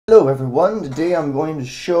Hello everyone, today I'm going to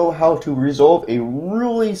show how to resolve a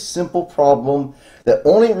really simple problem that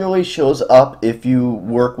only really shows up if you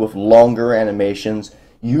work with longer animations,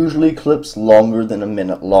 usually clips longer than a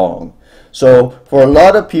minute long. So for a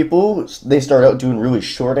lot of people, they start out doing really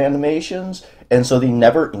short animations, and so they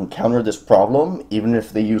never encounter this problem, even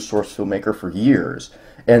if they use Source Filmmaker for years.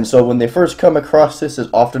 And so when they first come across this, it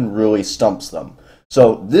often really stumps them.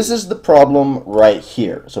 So this is the problem right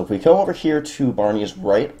here. So if we come over here to Barney's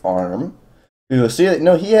right arm, we will see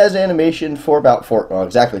that he has animation for about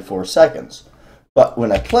exactly 4 seconds. But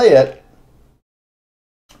when I play it,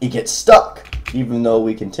 it gets stuck. Even though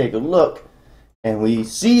we can take a look and we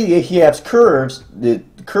see that he has curves, the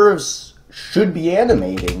curves should be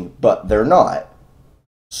animating, but they're not.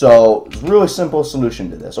 So it's a really simple solution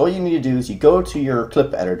to this. All you need to do is you go to your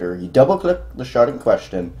clip editor, you double click the shot in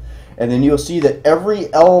question, and then you'll see that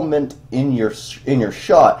every element in your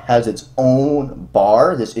shot has its own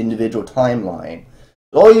bar, this individual timeline.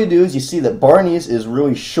 So all you do is you see that Barney's is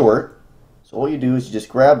really short. So all you do is you just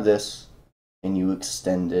grab this and you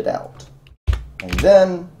extend it out. And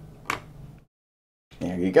then,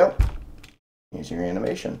 there you go. Here's your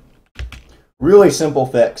animation. Really simple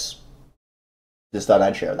fix. Just thought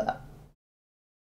I'd share that.